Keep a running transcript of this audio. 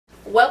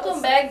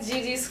Welcome back,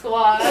 GG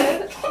Squad.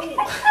 I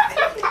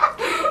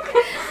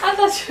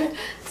thought you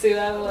see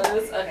what it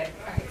was. Okay,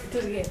 alright, do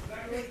it again.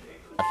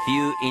 A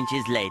few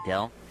inches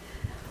later.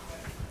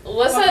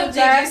 What's up,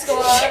 GG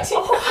Squad?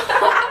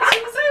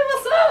 You say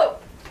what's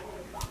up?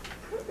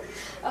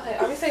 Okay,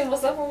 are we saying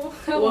what's up?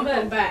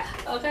 Welcome back.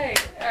 Okay,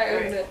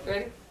 alright,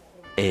 ready?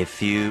 A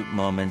few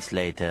moments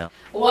later.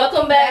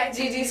 Welcome back,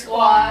 GG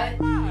Squad.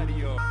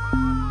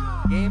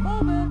 Game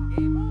over.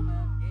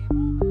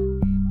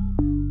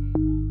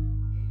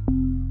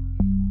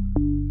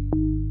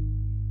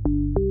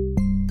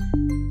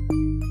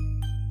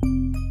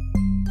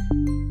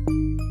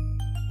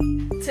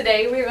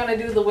 Today we're gonna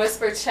do the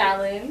whisper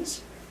challenge.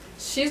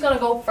 She's gonna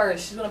go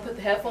first. She's gonna put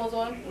the headphones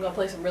on. We're gonna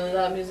play some really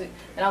loud music,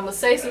 and I'm gonna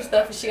say some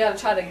stuff, and she gotta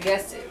try to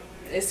guess it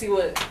and see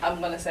what I'm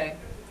gonna say.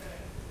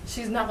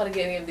 She's not gonna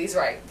get any of these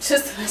right.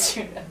 Just to let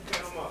you know.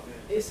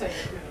 It's like,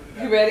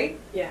 You ready?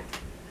 yeah.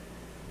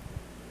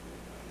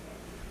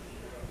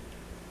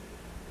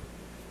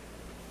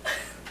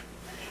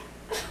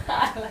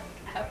 I like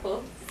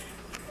apples.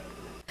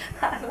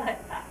 I like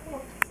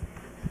apples.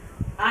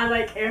 I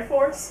like Air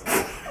Force.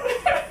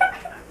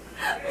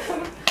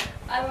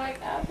 I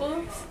like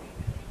apples.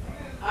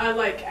 I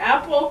like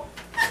Apple.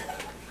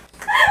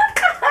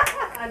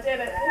 I did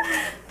it.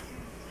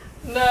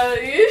 No,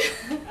 you.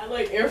 I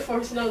like Air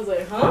Force, and I was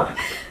like, huh?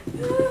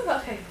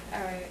 Okay,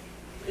 alright.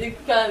 You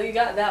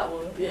got that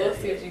one. Yeah, Let's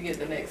see if you get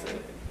the next one.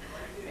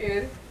 You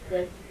ready?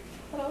 Ready?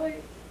 Oh, wait.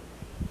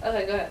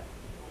 Okay, go ahead.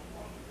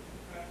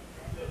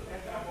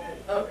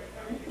 Oh.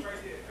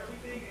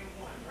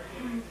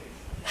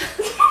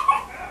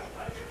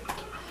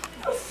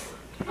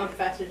 I'm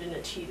faster than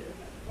a cheetah.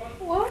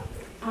 What?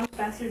 I'm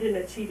faster than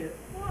a cheetah.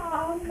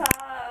 I'm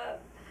not.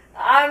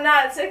 I'm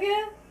not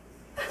chicken.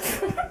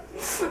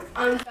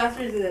 I'm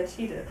faster than a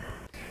cheetah.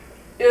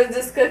 It was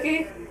just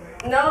cookie.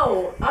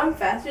 No, I'm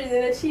faster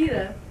than a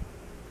cheetah.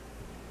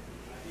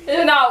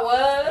 You're not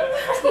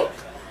what?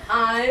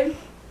 I'm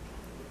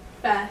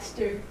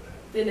faster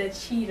than a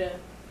cheetah.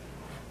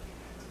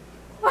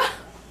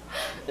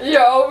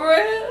 You're over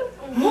it?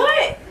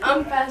 What?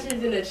 I'm faster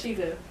than a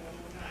cheetah.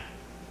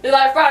 You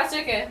like fried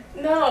chicken?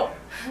 No,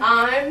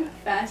 I'm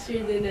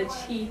faster than a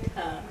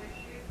cheetah.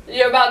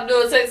 You're about to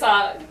do a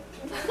TikTok.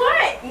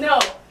 What? No,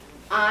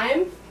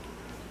 I'm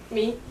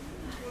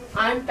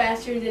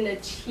faster than a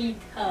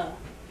cheetah.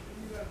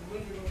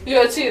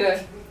 You're a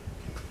cheater.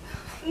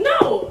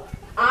 No,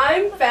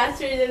 I'm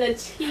faster than a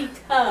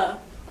cheetah.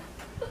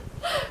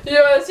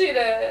 You're a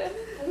cheater.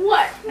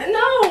 What?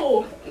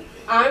 No,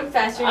 I'm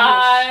faster than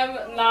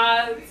I'm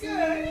not.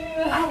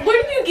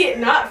 Where do you get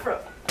not from?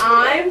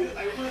 I'm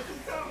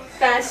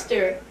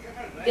faster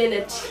than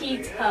a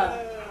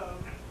cheetah.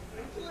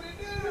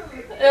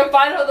 You're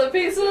fighting for the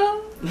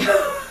pizza?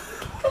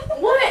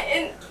 What?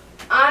 And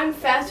I'm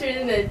faster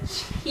than a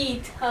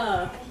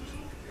cheetah.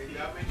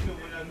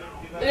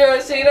 You're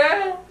a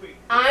cheater?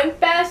 I'm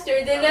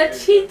faster than a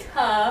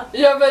cheetah.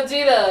 You're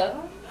Vegeta.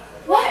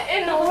 What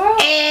in the world?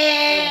 So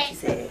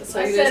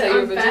I you said didn't say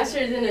you're I'm Vegeta?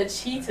 faster than a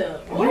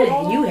cheetah.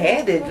 You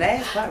had it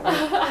last part.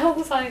 Right? I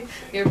was like,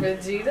 you're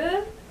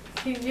Vegeta?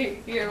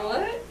 You're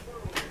what?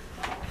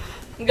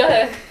 Go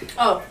ahead.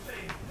 Oh,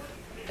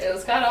 It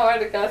was kind of hard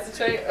to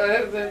concentrate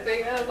on the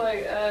thing. I was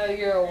like,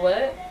 you're a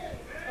what?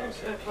 oh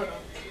shit, hold on.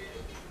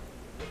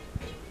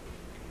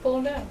 Pull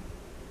him down.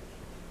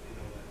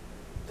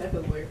 That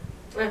was weird.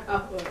 Oh, I'm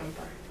sorry.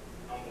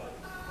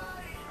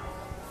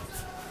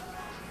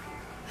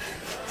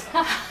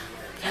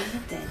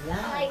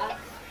 I like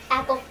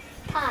apple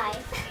pie.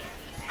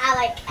 I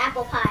like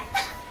apple pie.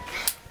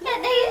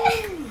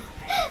 I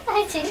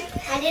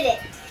did it.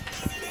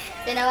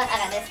 You know what? I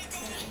got this.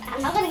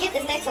 I'm gonna get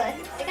this next one.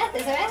 I got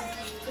this, alright?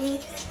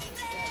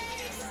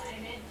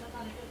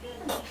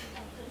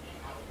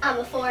 I'm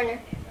a foreigner.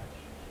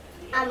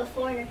 I'm a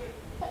foreigner.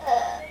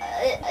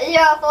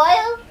 You're a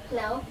foil?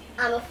 No,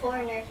 I'm a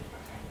foreigner.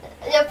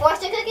 You're a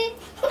fortune cookie?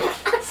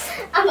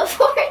 I'm a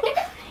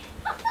foreigner.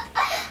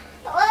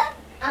 What?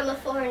 I'm a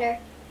foreigner.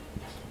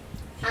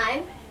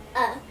 I'm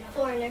a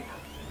foreigner.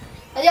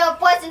 You're a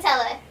fortune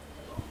teller.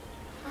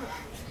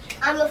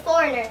 I'm a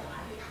foreigner.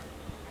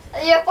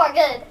 You're for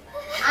good.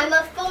 I'm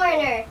a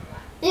foreigner.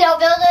 You don't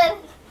feel good?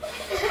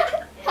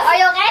 Are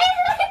you okay?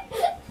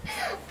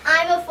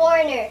 I'm a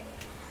foreigner.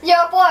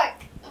 You're a fork.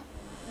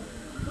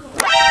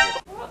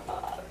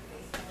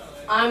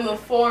 I'm a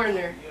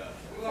foreigner.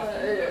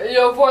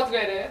 You're a fourth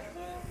grader.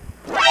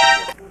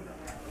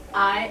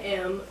 I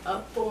am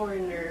a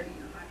foreigner.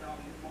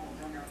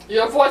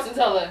 You're a fortune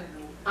teller.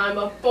 I'm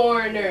a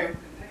foreigner.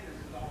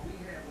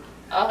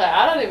 Okay,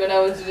 I don't even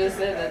know what you just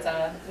said that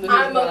time. The music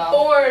I'm went a off.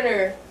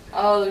 foreigner.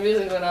 Oh, the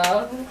music went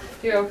off.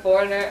 You're a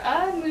foreigner.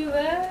 I knew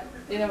that.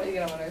 You know what? You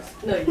get on my nerves.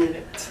 No, you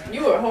didn't.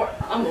 You were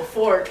I'm a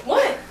fork.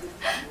 What?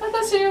 I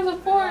thought she was a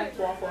fork.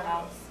 Waffle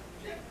House.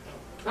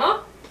 Huh?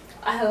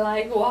 I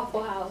like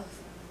Waffle House.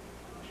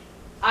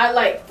 I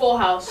like Full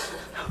House.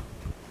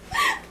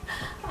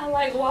 I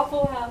like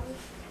Waffle House.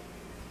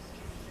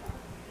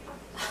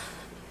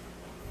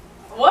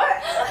 What?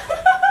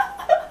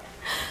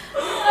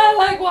 I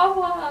like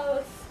Waffle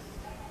House.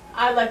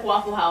 I like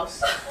Waffle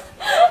House.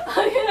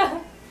 Oh yeah.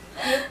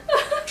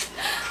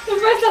 The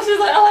first time she was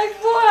like, I like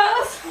Full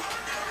House.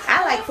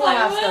 I like Full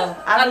House though.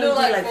 I do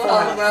like Full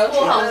House, bro.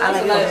 Full House I is like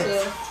a Full nice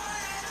House.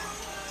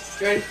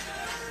 show. You ready?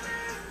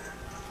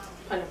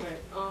 Pineapple head.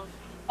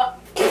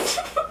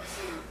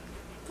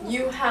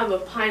 You have a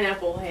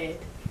pineapple head.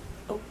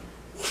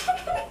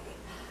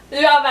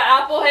 You have an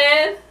apple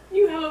head.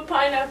 You have a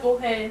pineapple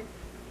head.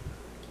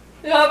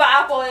 You have an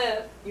apple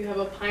head. You have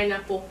a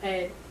pineapple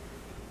head.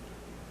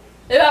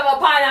 You have a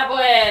pineapple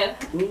head.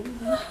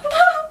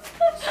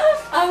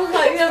 I was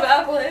like, you have an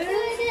apple head.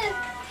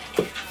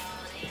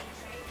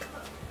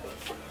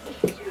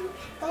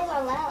 Those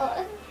are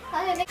loud.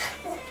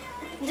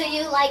 Do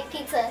you like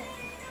pizza?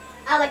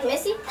 I like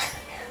Missy.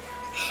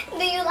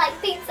 Do you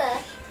like pizza?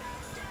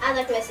 I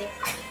like Missy.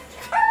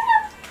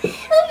 Who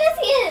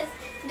Missy is?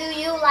 Do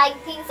you like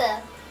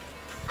pizza?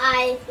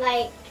 I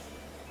like.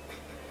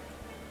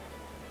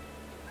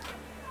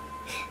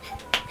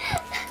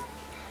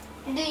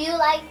 Do you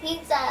like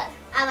pizza?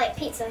 I like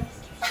pizza.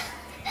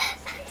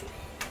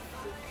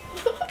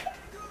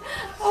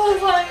 I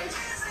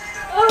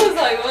was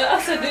like, what?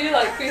 I said, do you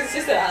like pizza?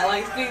 She said, I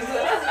like pizza.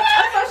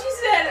 I thought she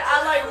said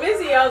I like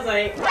Missy. I was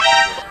like,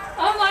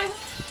 I'm like,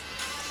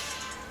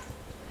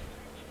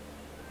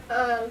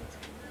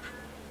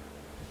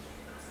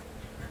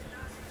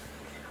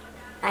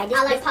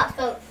 I like Pop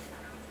Smoke.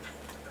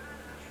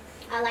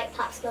 I like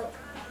Pop Smoke.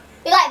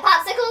 You like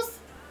popsicles?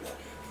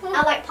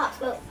 I like Pop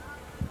Smoke.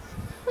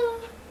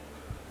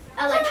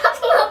 I like Pop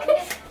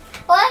Smoke.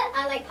 What?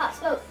 I like Pop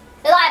Smoke.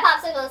 You like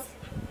popsicles?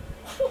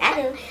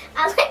 I do.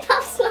 I like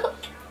Pop Smoke.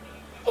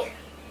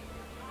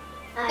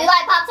 You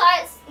like Pop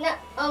Tarts? No.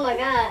 Oh my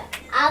god.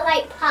 I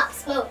like Pop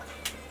Smoke.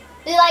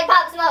 Do you like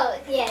Pop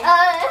Smoke? Yeah.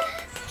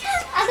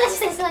 I thought you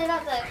said something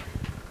about that.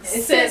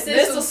 since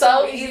this was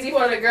so easy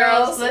for the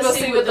girls, let's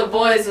see what the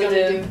boys will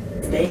do.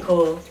 Stay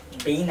cool,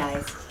 be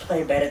nice,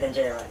 play better than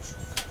Jerry Rice.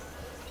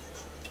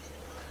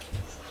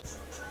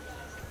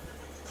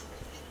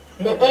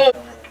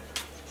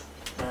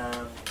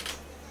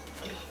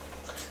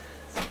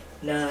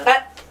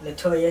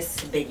 Notorious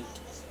Biggie.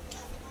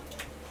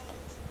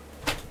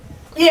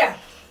 Yeah.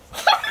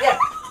 Yeah.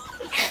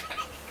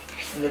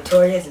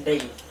 Notorious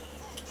Biggie.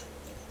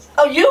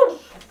 Oh, you?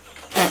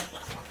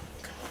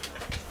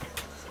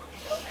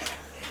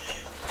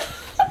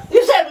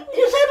 You said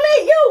me,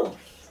 you.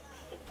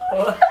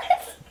 What?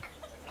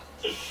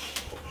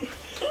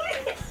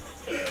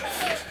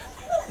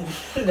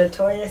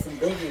 Notorious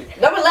Biggie.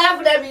 Don't be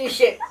laughing at me and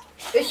shit.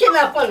 This shit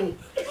not funny.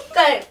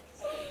 Go ahead.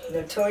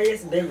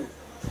 Notorious Biggie.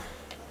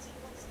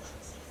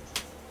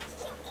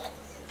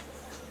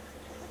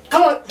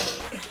 Come on.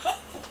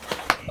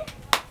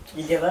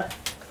 You give up?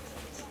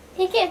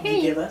 He can't hear You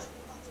you. give up?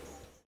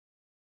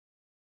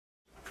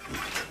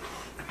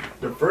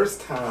 The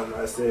first time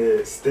I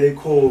said, stay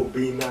cool,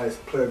 be nice,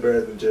 play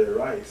better than Jerry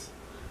Rice.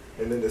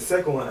 And then the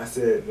second one I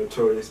said,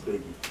 Notorious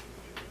Biggie.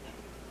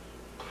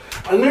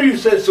 I knew you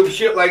said some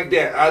shit like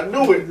that. I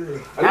knew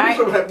it. I knew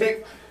something had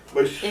big,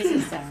 but It's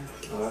his time.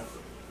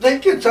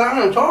 take your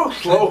time and talk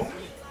slow.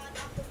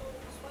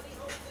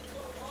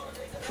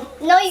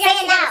 No, you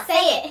gotta now.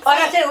 Say it. Oh, I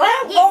gotta say it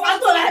loud? Yes, Oh, I say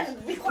thought it. I had to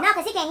be No, quiet.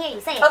 because he can't hear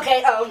you. Say it.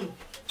 Okay,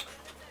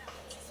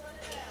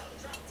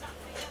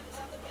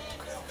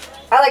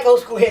 I like old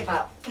school hip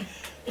hop.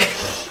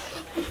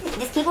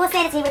 Just keep on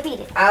saying it till you repeat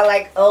it. I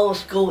like old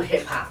school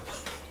hip hop.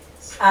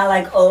 I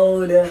like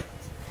old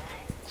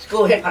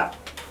School hip hop.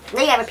 No,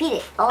 you gotta repeat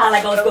it. Oh, I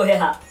like old school hip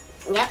hop.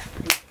 Yep.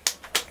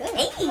 Good.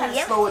 Hey,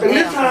 yep. And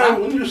this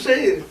time when you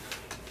say it,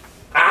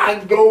 I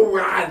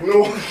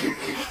know.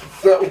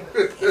 So,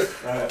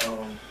 Alright,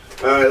 all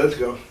right, let's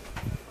go.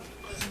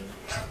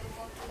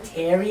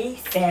 Terry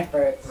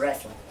Sanford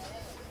Wrestling.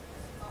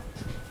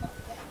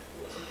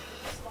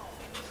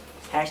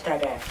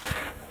 Hashtag that.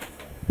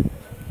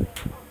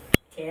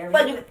 Terry.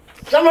 But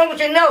something wrong with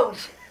your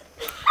nose.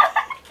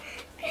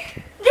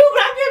 You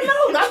got your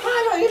nose. I'm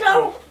trying to, you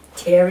know.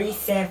 Terry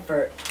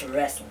Sanford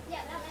Wrestling.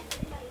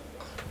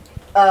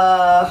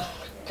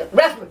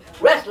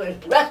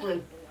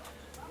 Wrestling.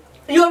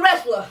 You a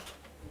wrestler.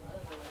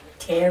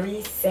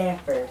 Terry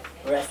Sanford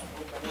Wrestling.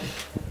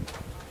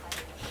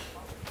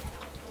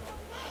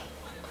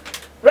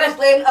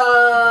 Wrestling,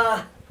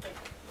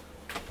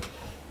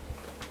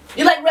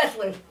 you like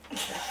wrestling.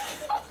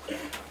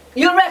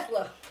 You a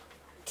wrestler.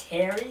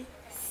 Terry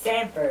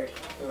Sanford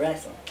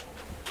Wrestling.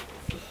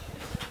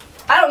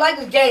 I don't like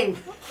this game.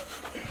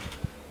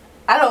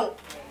 I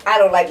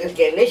don't like this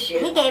game. This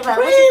shit. He gave up.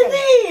 What you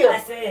say? Crazy. I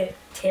said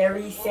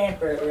Terry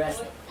Sanford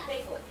Wrestling.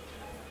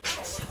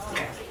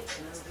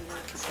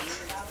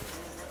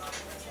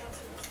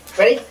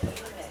 Ready?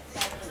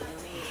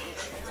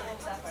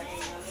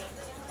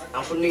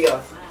 I'm from New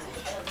York.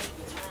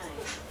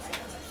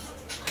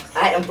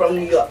 I am from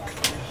New York.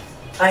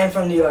 I am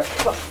from New York.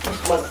 Fuck,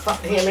 this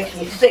motherfucker here makes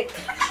me sick.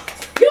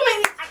 You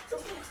make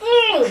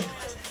me.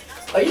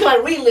 Oh, you know how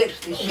to read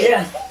lips and shit.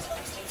 Yeah.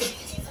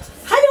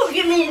 How you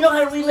get me? You know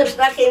how to read lips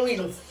and I can't read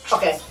them.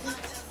 Okay.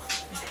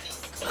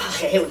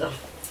 Okay, here we go.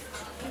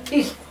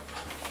 He's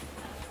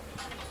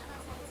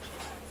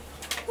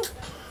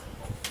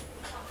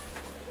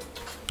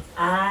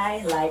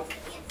I like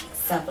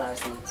sunflower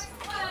seeds.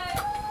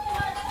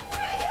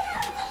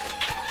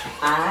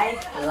 I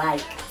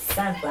like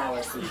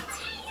sunflower seeds.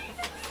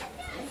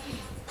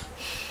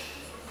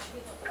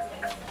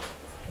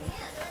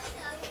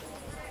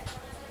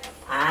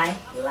 I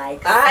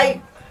like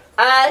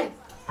I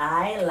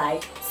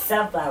like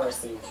sunflower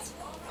seeds.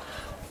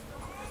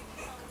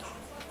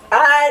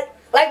 I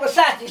like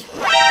Versace.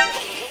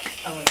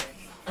 Oh,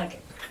 okay.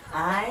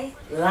 I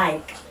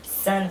like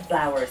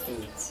sunflower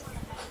seeds.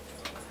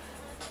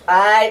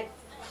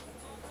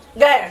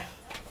 There.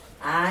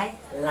 I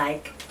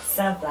like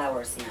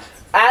sunflower seeds.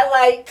 I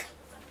like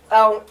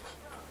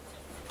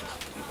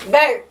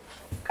there.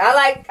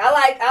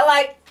 I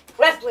like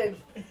wrestling.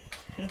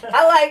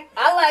 I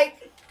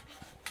like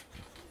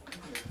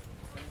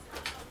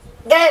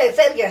there,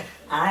 say it again.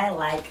 I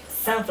like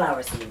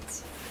sunflower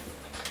seeds.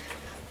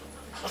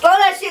 Slow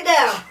that shit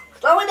down.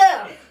 Slow it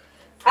down.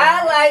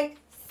 I like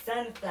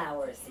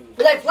Sunflower seeds.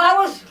 you like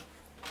flowers?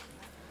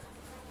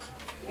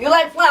 You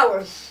like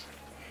flowers.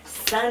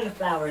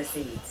 Sunflower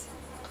seeds.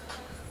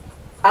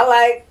 I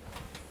like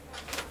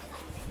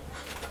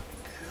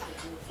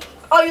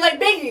oh, you like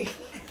Biggie?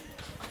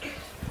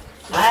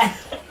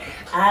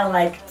 I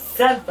like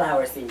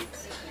sunflower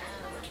seeds.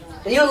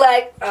 You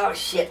like oh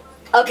shit.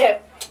 Okay.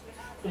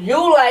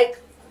 You like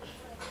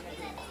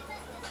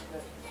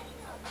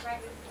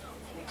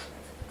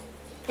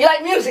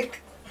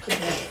music.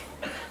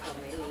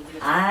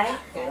 I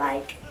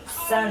like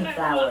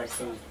sunflower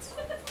seeds.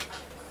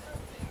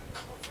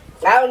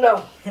 I don't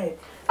know.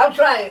 I'm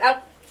trying.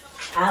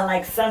 I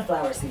like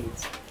sunflower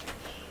seeds.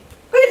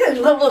 Look at this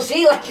little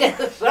seed like that.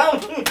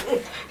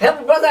 Help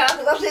me, brother.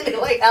 I'm sitting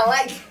there like I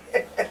like.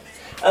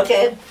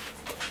 Okay.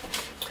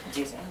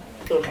 Juice.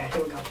 Okay,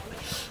 here we go.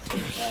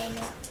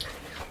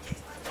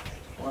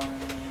 One.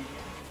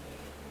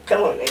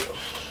 Come on, neighbor.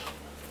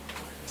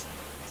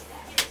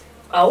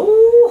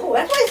 Oh,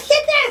 that's why it's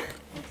sit there.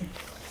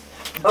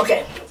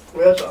 Okay,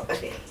 real talk. Let's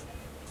see.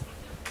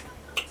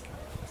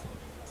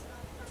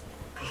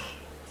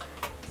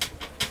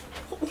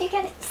 You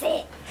gotta say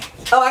it.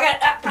 Oh, I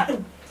got.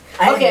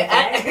 Okay,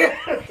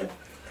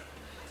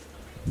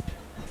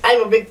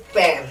 I'm a big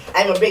fan.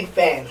 I'm a big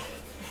fan.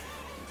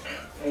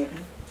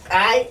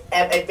 I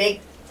am a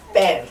big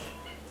fan.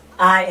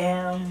 I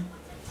am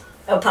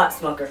a pot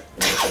smoker.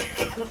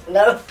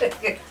 No.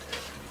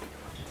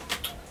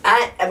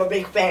 I am a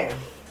big fan.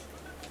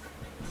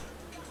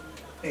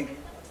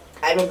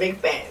 I'm a big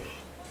fan.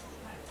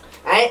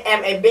 I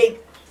am a big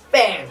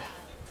fan.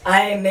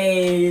 I am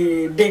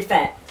a big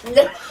fat.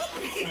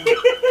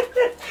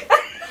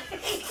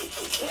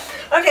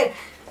 Okay,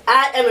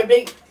 I am a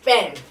big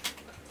fan.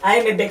 I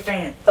am a big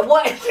fan. Of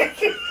what?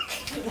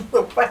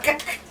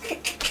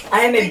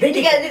 I am a big.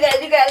 You got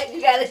it.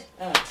 You got it.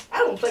 Uh, I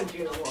don't play with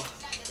you no more.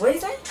 what do you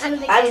say?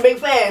 I'm a big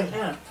fan.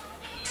 Yeah.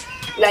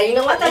 Now you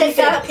know what? I thought you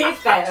said pig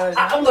fat or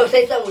something. I'm gonna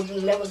say something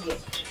you never get.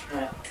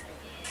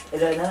 Is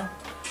that enough?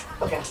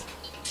 Okay.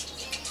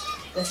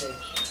 Let's see.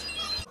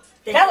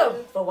 Thank Tell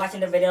you for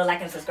watching the video.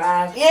 Like and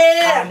subscribe.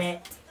 Yeah. Comment.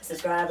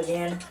 Subscribe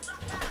again.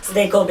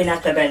 Stay cool. Be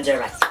nice. Play better than Jerry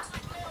Rice.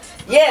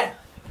 Yeah.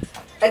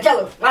 And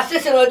tell him, my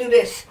sister will do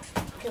this.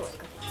 You're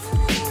welcome.